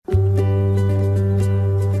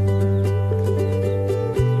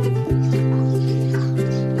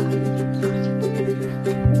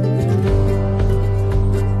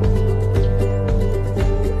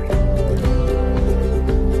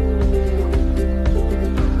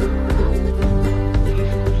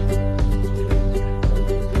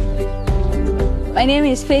My name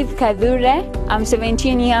is Faith Kathure. I'm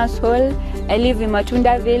 17 years old. I live in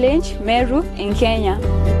Matunda village, Meru, in Kenya.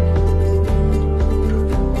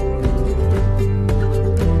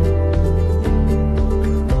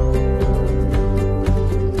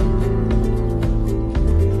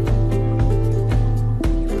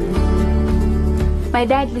 My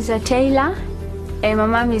dad is a tailor and my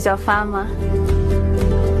mom is a farmer.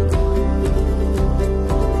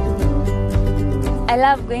 I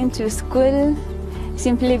love going to school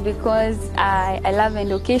simply because I love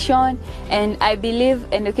education, and I believe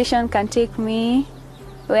education can take me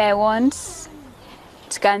where I want.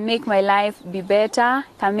 It can make my life be better,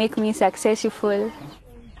 can make me successful.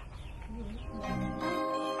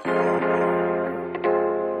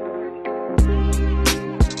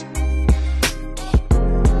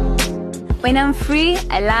 When I'm free,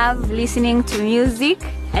 I love listening to music,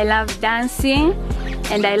 I love dancing,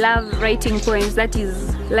 and I love writing poems, that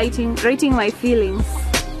is, writing my feelings.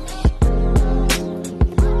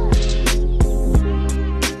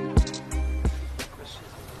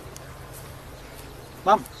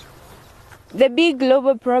 Mom. The big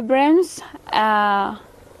global problems, I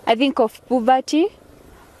think of poverty.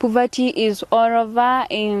 Poverty is all over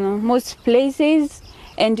in most places,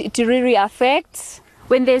 and it really affects.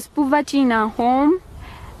 When there's poverty in a home,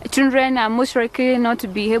 children are most likely not to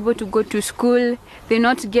be able to go to school. They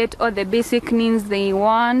not get all the basic needs they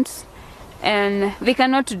want, and they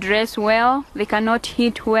cannot dress well, they cannot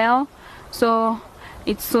eat well. So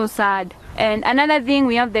it's so sad. And another thing,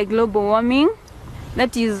 we have the global warming.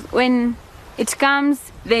 That is, when it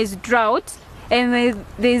comes, there's drought, and when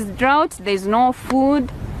there's drought, there's no food.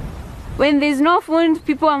 When there's no food,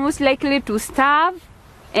 people are most likely to starve,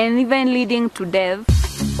 and even leading to death.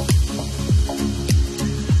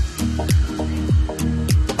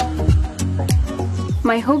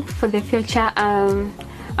 My hope for the future, I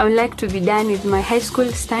would like to be done with my high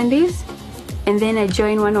school studies, and then I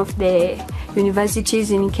join one of the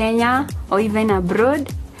universities in Kenya or even abroad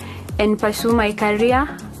and pursue my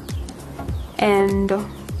career and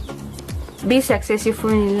be successful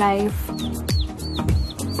in life.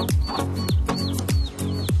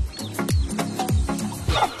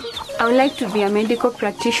 I would like to be a medical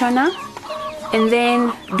practitioner and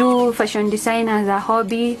then do fashion design as a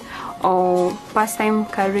hobby or pastime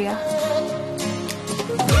career.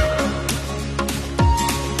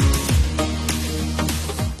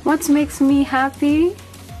 What makes me happy?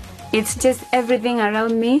 It's just everything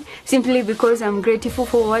around me, simply because I'm grateful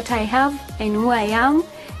for what I have and who I am,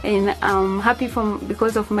 and I'm happy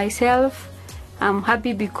because of myself. I'm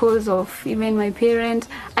happy because of even my parents.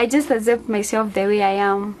 I just accept myself the way I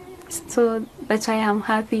am. So that's why I'm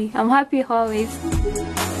happy. I'm happy always.